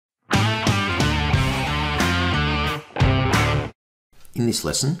In this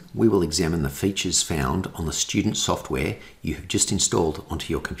lesson, we will examine the features found on the student software you have just installed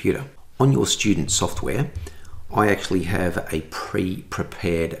onto your computer. On your student software, I actually have a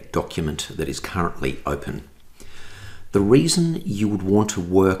pre-prepared document that is currently open. The reason you would want to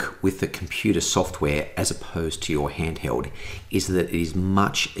work with the computer software as opposed to your handheld is that it is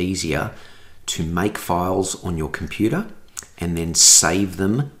much easier to make files on your computer and then save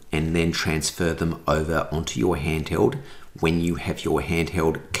them and then transfer them over onto your handheld when you have your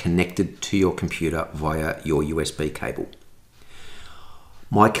handheld connected to your computer via your USB cable.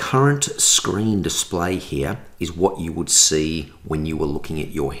 My current screen display here is what you would see when you were looking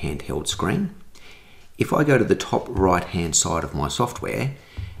at your handheld screen. If I go to the top right hand side of my software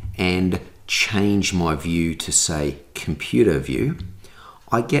and change my view to say computer view,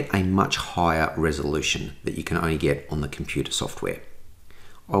 I get a much higher resolution that you can only get on the computer software.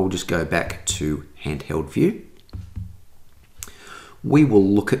 I will just go back to handheld view. We will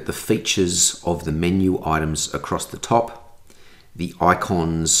look at the features of the menu items across the top, the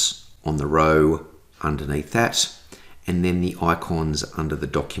icons on the row underneath that, and then the icons under the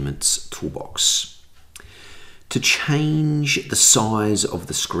documents toolbox. To change the size of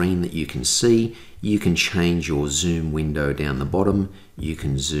the screen that you can see, you can change your zoom window down the bottom, you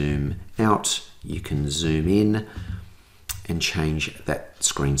can zoom out, you can zoom in, and change that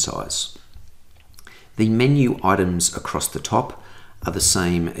screen size. The menu items across the top are the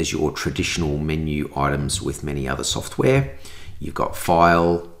same as your traditional menu items with many other software. You've got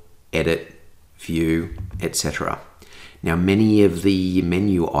File, Edit, View, etc. Now, many of the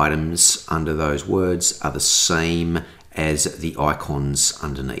menu items under those words are the same as the icons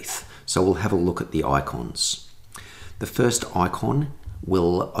underneath. So we'll have a look at the icons. The first icon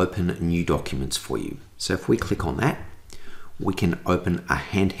will open new documents for you. So if we click on that, we can open a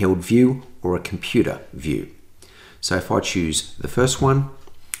handheld view or a computer view. So if I choose the first one,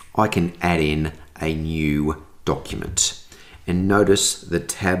 I can add in a new document. And notice the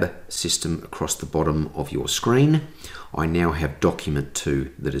tab system across the bottom of your screen. I now have document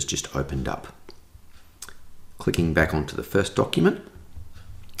 2 that has just opened up. Clicking back onto the first document,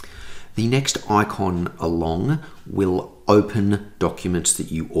 the next icon along will open documents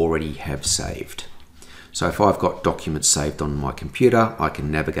that you already have saved. So if I've got documents saved on my computer, I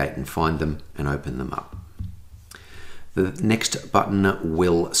can navigate and find them and open them up. The next button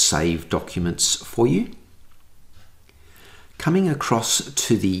will save documents for you. Coming across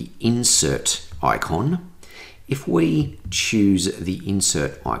to the insert icon, if we choose the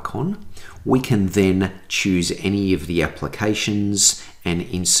insert icon, we can then choose any of the applications and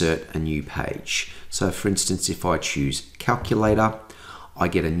insert a new page. So for instance, if I choose calculator, I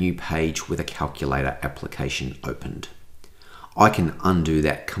get a new page with a calculator application opened. I can undo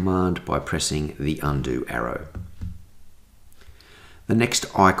that command by pressing the undo arrow. The next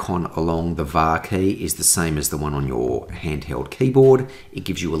icon along the var key is the same as the one on your handheld keyboard. It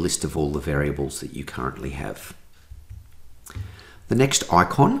gives you a list of all the variables that you currently have. The next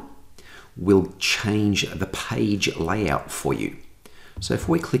icon will change the page layout for you. So if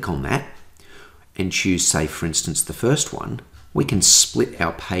we click on that and choose, say for instance, the first one, we can split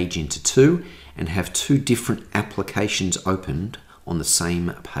our page into two and have two different applications opened on the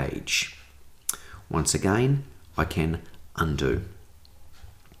same page. Once again, I can undo.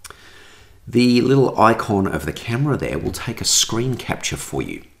 The little icon of the camera there will take a screen capture for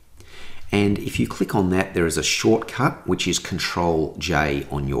you. And if you click on that, there is a shortcut, which is Control J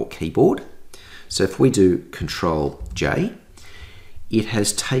on your keyboard. So if we do Control J, it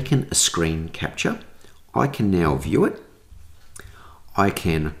has taken a screen capture. I can now view it. I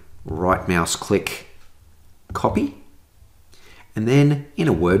can right mouse click, copy. And then in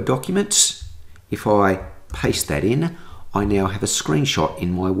a Word document, if I paste that in, I now have a screenshot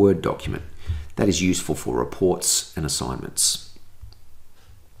in my Word document. That is useful for reports and assignments.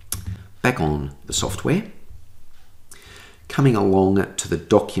 Back on the software. Coming along to the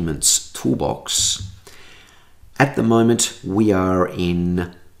Documents Toolbox. At the moment, we are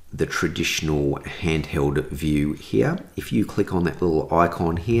in the traditional handheld view here. If you click on that little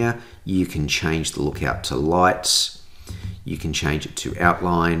icon here, you can change the lookout to light, you can change it to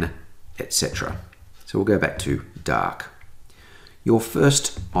outline, etc. So we'll go back to dark. Your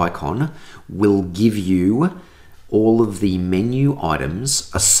first icon will give you all of the menu items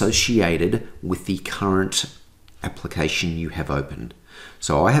associated with the current application you have opened.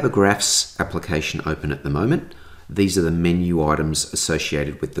 So I have a graphs application open at the moment. These are the menu items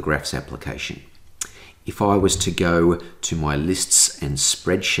associated with the graphs application. If I was to go to my lists and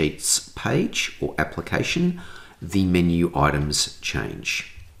spreadsheets page or application, the menu items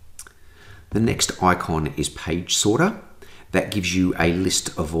change. The next icon is page sorter. That gives you a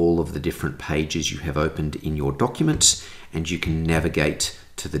list of all of the different pages you have opened in your document, and you can navigate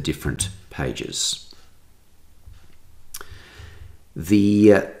to the different pages.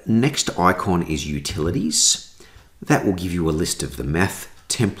 The next icon is Utilities. That will give you a list of the math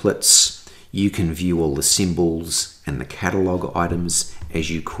templates. You can view all the symbols and the catalog items as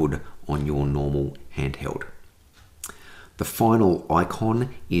you could on your normal handheld. The final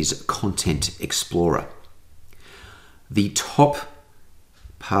icon is Content Explorer. The top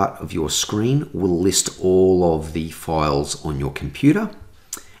part of your screen will list all of the files on your computer,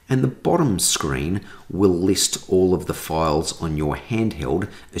 and the bottom screen will list all of the files on your handheld,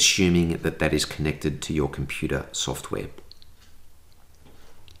 assuming that that is connected to your computer software.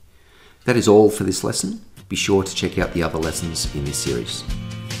 That is all for this lesson. Be sure to check out the other lessons in this series.